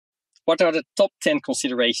what are the top 10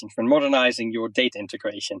 considerations when modernizing your data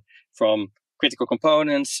integration, from critical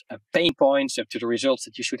components, pain points, up to the results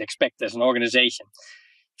that you should expect as an organization?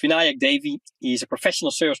 Vinayak Devi, he's a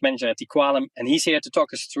professional service manager at Equalum, and he's here to talk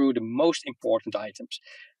us through the most important items.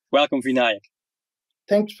 Welcome, Vinayak.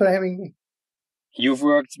 Thanks for having me. You've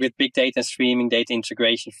worked with big data and streaming data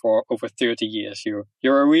integration for over 30 years.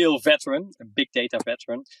 You're a real veteran, a big data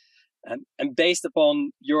veteran. And based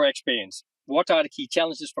upon your experience, what are the key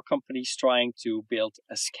challenges for companies trying to build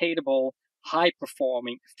a scalable,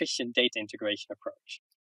 high-performing, efficient data integration approach?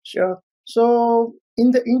 Sure. So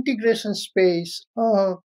in the integration space,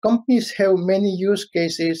 companies have many use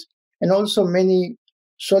cases and also many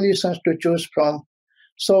solutions to choose from.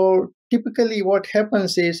 So typically what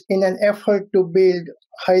happens is, in an effort to build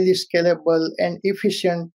highly scalable and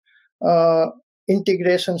efficient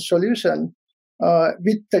integration solution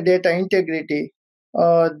with the data integrity,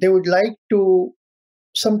 they would like to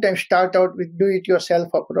sometimes start out with do-it-yourself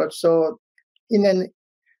approach. So in an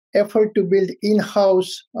effort to build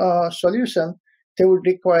in-house solution, they would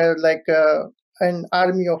require like an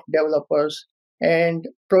army of developers and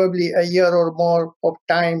probably a year or more of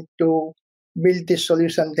time to build this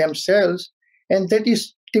solution themselves. And that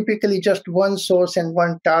is typically just one source and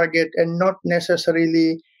one target and not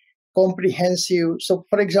necessarily comprehensive. So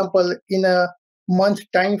for example, in a month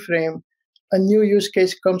time frame, a new use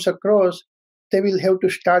case comes across, they will have to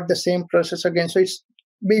start the same process again. So it's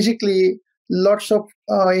basically lots of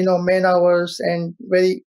man hours and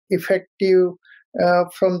very effective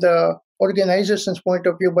from the organization's point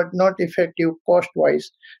of view, but not effective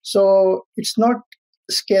cost-wise. So it's not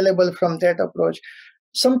scalable from that approach.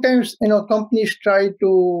 Sometimes companies try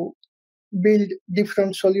to build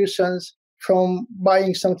different solutions from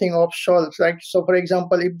buying something off shelves. Like, so for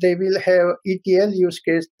example, if they will have ETL use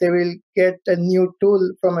case, they will get a new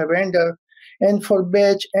tool from a vendor. And for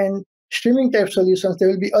batch and streaming type solutions, there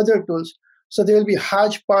will be other tools. So there will be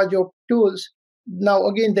hodgepodge of tools. Now,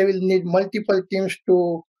 again, they will need multiple teams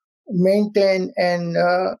to maintain and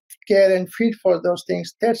care and feed for those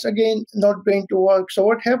things. That's, again, not going to work. So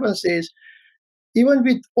what happens is, even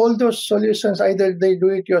with all those solutions, either they do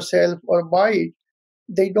it yourself or buy it,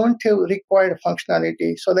 they don't have required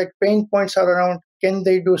functionality. So like pain points are around, can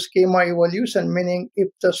they do schema evolution? Meaning if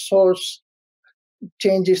the source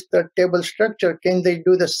changes the table structure, can they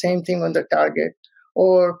do the same thing on the target?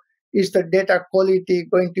 Or is the data quality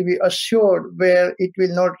going to be assured where it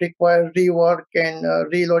will not require rework and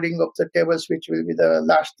reloading of the tables, which will be the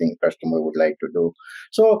last thing customer would like to do?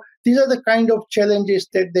 So these are the kind of challenges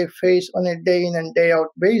that they face on a day in and day out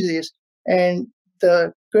basis. And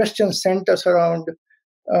the question centers around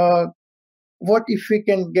what if we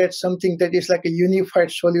can get something that is like a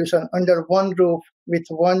unified solution under one roof with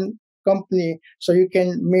one company, so you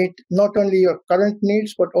can meet not only your current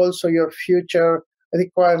needs, but also your future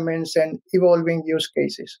requirements and evolving use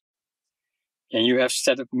cases. And you have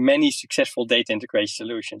set up many successful data integration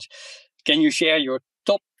solutions. Can you share your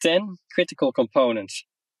top 10 critical components?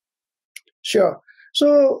 Sure.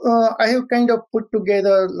 So I have kind of put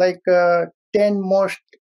together like 10 most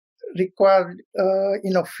required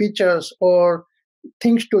features or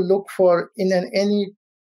things to look for in any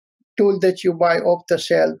tool that you buy off the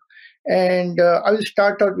shelf. And I will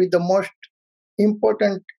start out with the most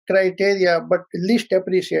important criteria, but least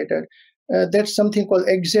appreciated. That's something called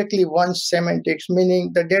exactly once semantics,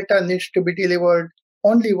 meaning the data needs to be delivered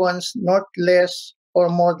only once, not less or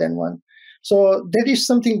more than one. So that is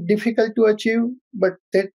something difficult to achieve, but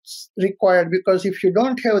that's required, because if you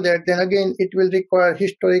don't have that, then again, it will require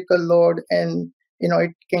historical load, and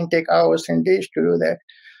it can take hours and days to do that.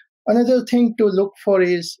 Another thing to look for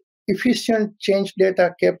is efficient change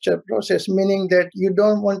data capture process, meaning that you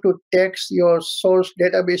don't want to tax your source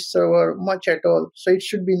database server much at all. So it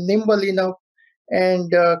should be nimble enough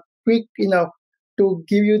and quick enough to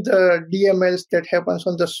give you the DMLs that happens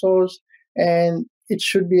on the source, and it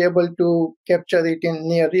should be able to capture it in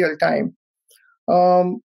near real time.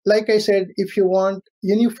 Like I said, if you want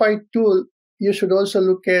unified tool, you should also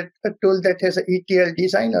look at a tool that has an ETL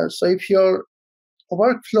designer. So if your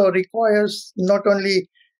workflow requires not only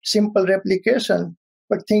simple replication,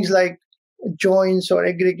 but things like joins or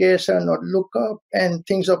aggregation or lookup and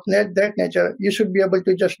things of that nature, you should be able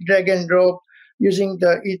to just drag and drop using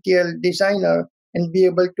the ETL designer and be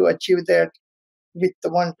able to achieve that with the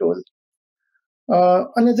one tool.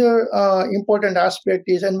 Another important aspect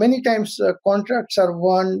is, and many times contracts are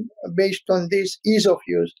won based on this ease of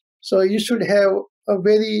use. So you should have a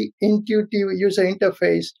very intuitive user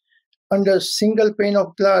interface. Under single pane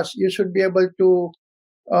of glass, you should be able to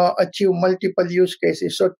achieve multiple use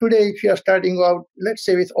cases. So today, if you are starting out, let's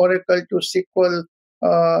say with Oracle to SQL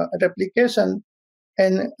replication,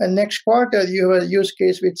 and next quarter you have a use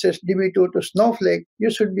case which says DB2 to Snowflake, you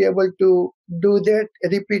should be able to do that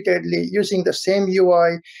repeatedly using the same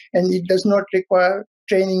UI, and it does not require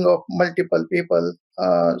training of multiple people.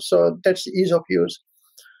 So that's ease of use.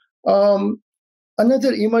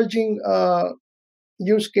 Another emerging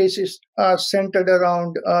use cases are centered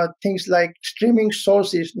around things like streaming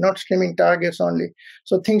sources, not streaming targets only.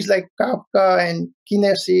 So things like Kafka and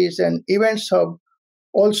Kinesis and Events Hub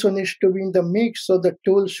also needs to be in the mix. So the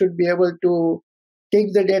tool should be able to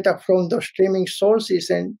take the data from the streaming sources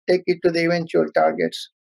and take it to the eventual targets.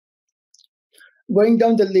 Going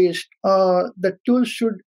down the list, the tool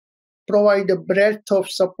should provide a breadth of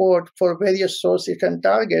support for various sources and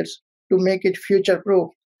targets to make it future-proof.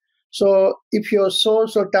 So if your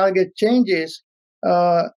source or target changes,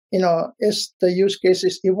 as the use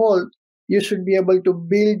cases evolve, you should be able to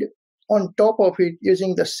build on top of it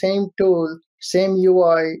using the same tool, same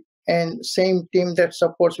UI, and same team that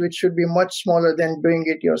supports, which should be much smaller than doing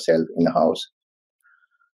it yourself in-house.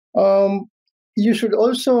 You should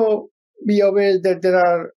also be aware that there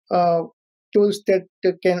are tools that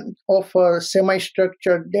can offer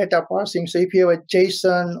semi-structured data parsing. So if you have a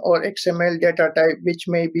JSON or XML data type, which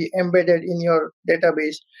may be embedded in your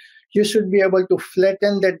database, you should be able to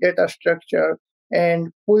flatten that data structure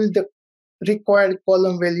and pull the required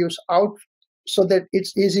column values out so that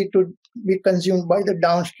it's easy to be consumed by the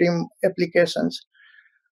downstream applications.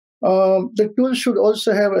 The tool should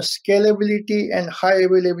also have a scalability and high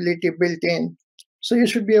availability built in. So you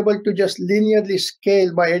should be able to just linearly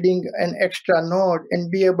scale by adding an extra node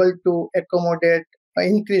and be able to accommodate an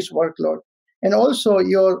increased workload. And also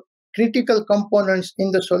your critical components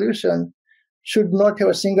in the solution should not have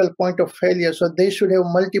a single point of failure. So they should have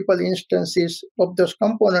multiple instances of those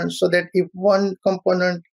components so that if one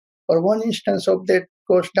component or one instance of that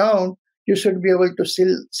goes down, you should be able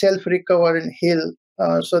to self-recover and heal.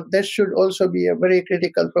 So that should also be a very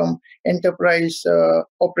critical from enterprise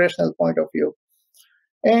operational point of view.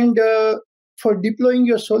 And for deploying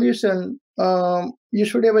your solution, you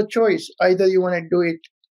should have a choice. Either you want to do it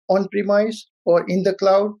on-premise or in the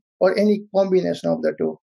cloud or any combination of the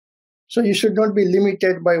two. So you should not be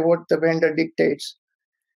limited by what the vendor dictates.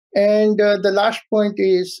 And the last point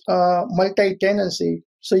is multi-tenancy.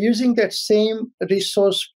 So using that same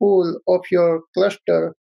resource pool of your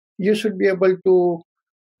cluster, you should be able to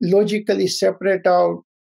logically separate out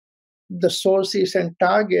the sources and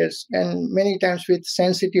targets, and many times with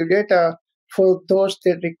sensitive data for those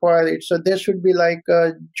that require it. So there should be like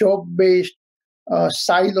job-based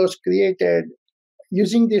silos created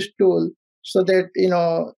using this tool so that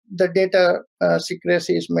the data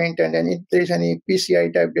secrecy is maintained, and if there's any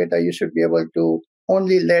PCI type data, you should be able to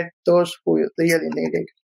only let those who really need it.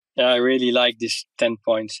 Yeah, I really like these 10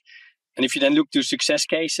 points. And if you then look to success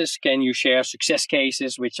cases, can you share success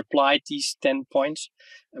cases which applied these 10 points?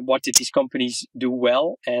 What did these companies do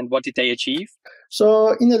well and what did they achieve?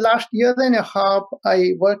 So in the last year and a half,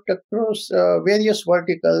 I worked across various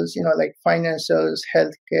verticals, like financials,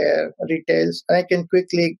 healthcare, retails. And I can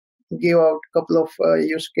quickly give out a couple of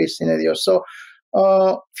use case scenarios. So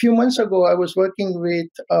a few months ago, I was working with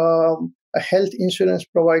a health insurance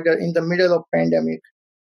provider in the middle of pandemic.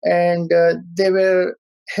 And they were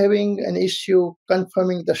having an issue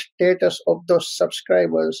confirming the status of those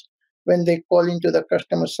subscribers when they call into the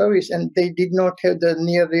customer service, and they did not have the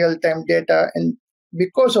near real-time data. And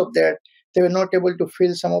because of that, they were not able to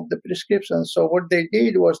fill some of the prescriptions. So what they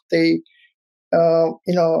did was they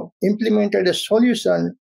implemented a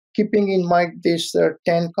solution keeping in mind these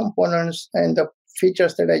 10 components and the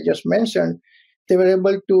features that I just mentioned. They were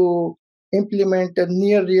able to implement a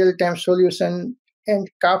near real-time solution and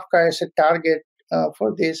Kafka as a target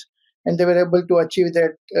for this, and they were able to achieve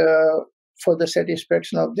that for the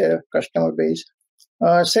satisfaction of their customer base.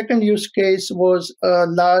 Second use case was a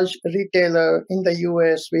large retailer in the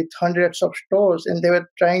US with hundreds of stores, and they were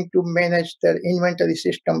trying to manage their inventory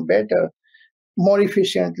system better, more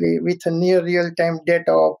efficiently with a near real-time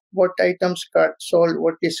data of what items got sold,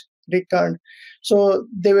 what is returned. So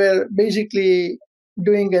they were basically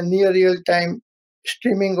doing a near real-time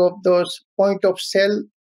streaming of those point of sale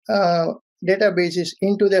databases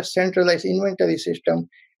into their centralized inventory system,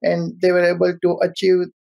 and they were able to achieve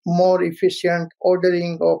more efficient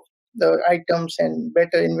ordering of the items and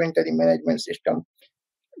better inventory management system.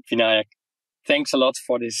 Vinayak, thanks a lot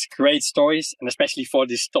for these great stories, and especially for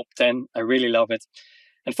this top 10. I really love it.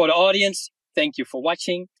 And for the audience, thank you for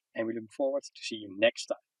watching, and we look forward to see you next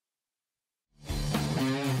time.